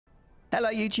Hello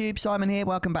YouTube, Simon here,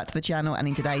 welcome back to the channel, and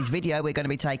in today's video we're going to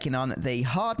be taking on the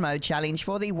hard mode challenge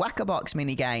for the Whack-a-Box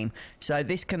minigame. So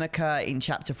this can occur in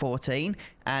chapter 14,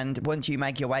 and once you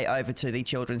make your way over to the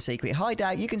Children's Secret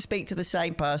Hideout, you can speak to the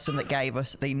same person that gave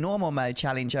us the normal mode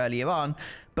challenge earlier on.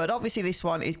 But obviously this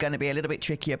one is going to be a little bit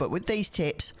trickier, but with these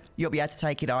tips you'll be able to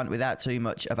take it on without too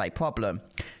much of a problem.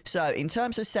 So in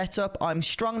terms of setup, I'm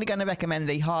strongly going to recommend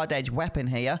the Hardedge weapon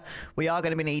here. We are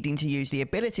going to be needing to use the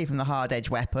ability from the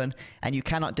Hardedge weapon, and you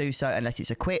cannot do so unless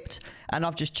it's equipped. And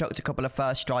I've just chucked a couple of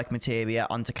first strike materia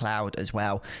onto Cloud as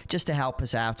well, just to help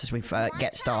us out as we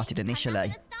get started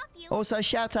initially. Also,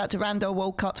 shout out to Randall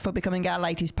Walcott for becoming our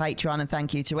latest patron, and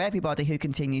thank you to everybody who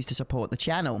continues to support the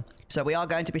channel. So we are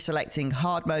going to be selecting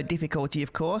hard mode difficulty,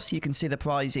 of course. You can see the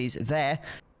prizes there.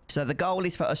 So the goal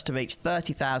is for us to reach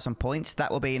 30,000 points. That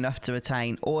will be enough to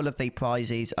attain all of the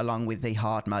prizes along with the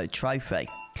hard mode trophy.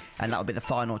 And that will be the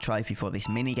final trophy for this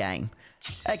minigame.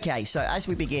 Okay, so as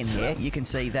we begin here, you can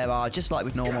see there are, just like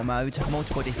with normal mode,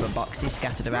 multiple different boxes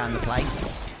scattered around the place.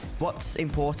 What's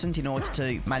important in order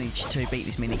to manage to beat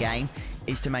this minigame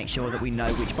is to make sure that we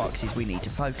know which boxes we need to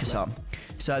focus on.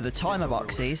 So the timer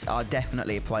boxes are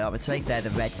definitely a priority. They're the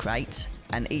red crates,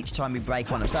 and each time we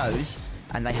break one of those,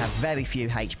 and they have very few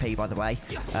HP by the way,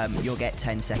 you'll get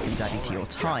 10 seconds added to your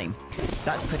time.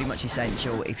 That's pretty much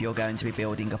essential if you're going to be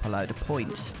building up a load of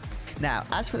points. Now,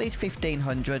 as for these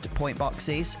 1500 point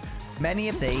boxes, many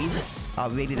of these are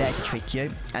really there to trick you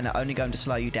and are only going to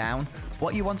slow you down.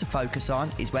 What you want to focus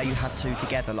on is where you have two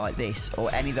together like this,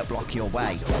 or any that block your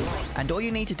way. And all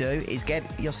you need to do is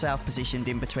get yourself positioned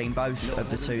in between both of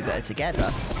the two that are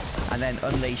together, and then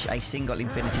unleash a single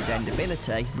Infinity's End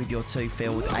ability with your two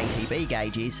filled ATB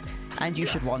gauges, and you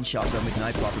should one-shot them with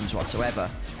no problems whatsoever.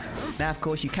 Now, of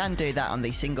course, you can do that on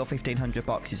the single 1500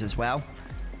 boxes as well,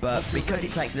 but because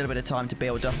it takes a little bit of time to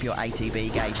build up your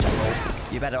ATB gauge to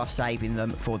full, you're better off saving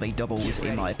them for the doubles,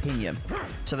 in my opinion.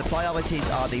 So the priorities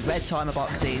are the red timer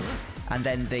boxes, and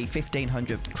then the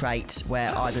 1500 crates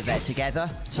where either they're together,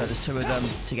 so there's two of them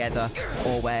together,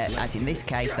 or where, as in this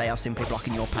case, they are simply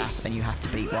blocking your path and you have to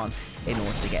beat one in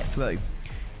order to get through.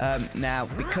 Now,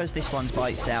 because this one's by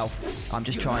itself, I'm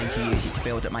just trying to use it to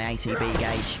build up my ATB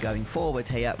gauge going forward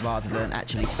here, rather than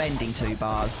actually spending 2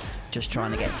 bars just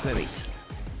trying to get through it.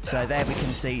 So there we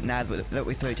can see now that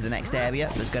we're through to the next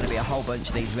area, there's going to be a whole bunch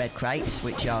of these red crates,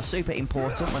 which are super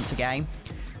important once again.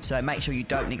 So make sure you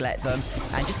don't neglect them,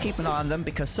 and just keep an eye on them,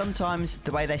 because sometimes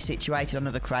the way they're situated under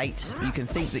the crates, you can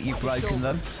think that you've broken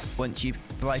them once you've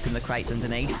broken the crates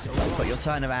underneath, but you'll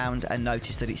turn around and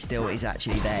notice that it still is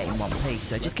actually there in one piece.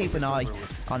 So just keep an eye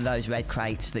on those red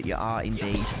crates, that you are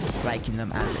indeed breaking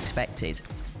them as expected.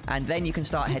 And then you can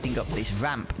start heading up this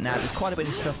ramp. Now, there's quite a bit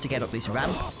of stuff to get up this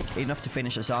ramp, enough to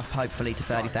finish us off, hopefully, to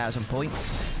 30,000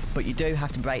 points. But you do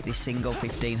have to break this single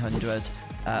 1500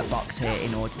 box here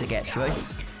in order to get through.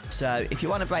 So if you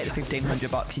want to break the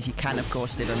 1500 boxes, you can, of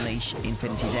course, still unleash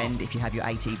Infinity's End if you have your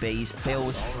ATBs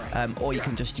filled, or you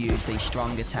can just use the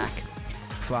strong attack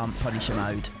from Punisher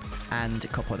mode and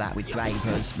couple that with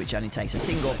Bravers, which only takes a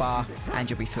single bar, and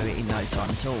you'll be through it in no time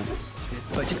at all.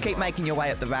 But just keep making your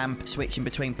way up the ramp, switching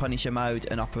between Punisher mode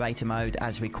and Operator mode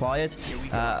as required.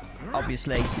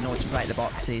 Obviously, in order to break the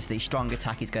boxes, the strong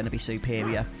attack is going to be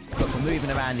superior. But for moving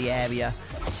around the area,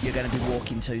 you're going to be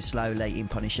walking too slowly in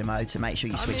Punisher mode, so make sure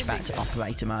you switch back to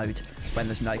Operator mode when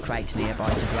there's no crates nearby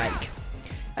to break.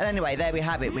 And anyway, there we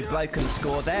have it. We've broken the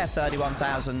score there,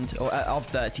 31,000, or of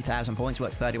 30,000 points,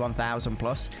 worth 31,000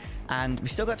 plus. And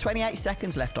we've still got 28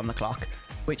 seconds left on the clock,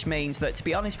 which means that, to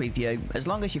be honest with you, as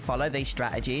long as you follow these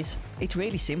strategies, it's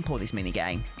really simple, this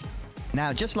minigame.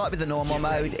 Now, just like with the normal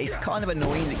mode, it's kind of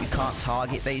annoying that you can't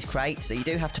target these crates, so you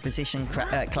do have to position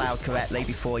Cloud correctly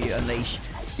before you unleash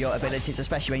your abilities,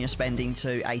 especially when you're spending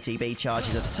 2 ATB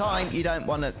charges at a time. You don't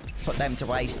want to put them to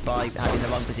waste by having the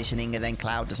wrong positioning and then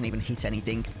Cloud doesn't even hit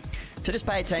anything. So just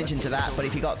pay attention to that, but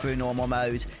if you got through normal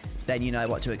mode, then you know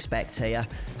what to expect here.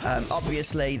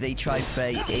 Obviously, the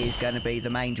trophy is going to be the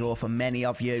main draw for many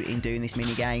of you in doing this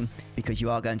minigame, because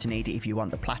you are going to need it if you want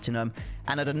the platinum.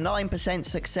 And at a 9%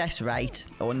 success rate,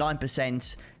 or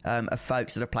 9% of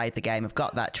folks that have played the game have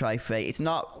got that trophy. It's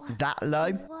not that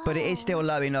low, but it is still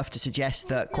low enough to suggest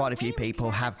that quite a few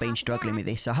people have been struggling with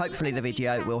this. So hopefully the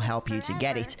video will help you to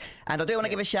get it. And I do want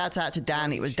to give a shout out to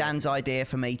Dan. It was Dan's idea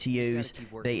for me to use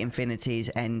the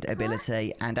Infinity's End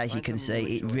ability, and as you can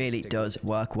see, it really does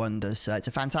work wonders. So it's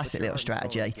a fantastic little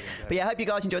strategy. But yeah, I hope you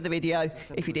guys enjoyed the video.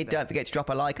 If you did, don't forget to drop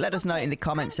a like. Let us know in the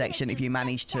comment section if you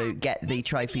managed to get the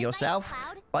trophy yourself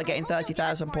by getting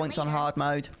 30,000 points on hard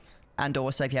mode. And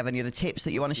also, if you have any other tips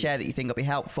that you want to share that you think will be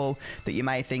helpful, that you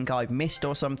may think I've missed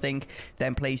or something,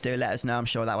 then please do let us know. I'm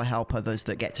sure that will help others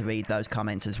that get to read those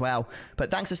comments as well.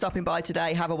 But thanks for stopping by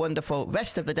today. Have a wonderful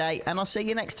rest of the day, and I'll see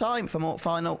you next time for more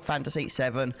Final Fantasy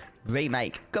VII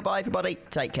Remake. Goodbye, everybody.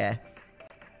 Take care.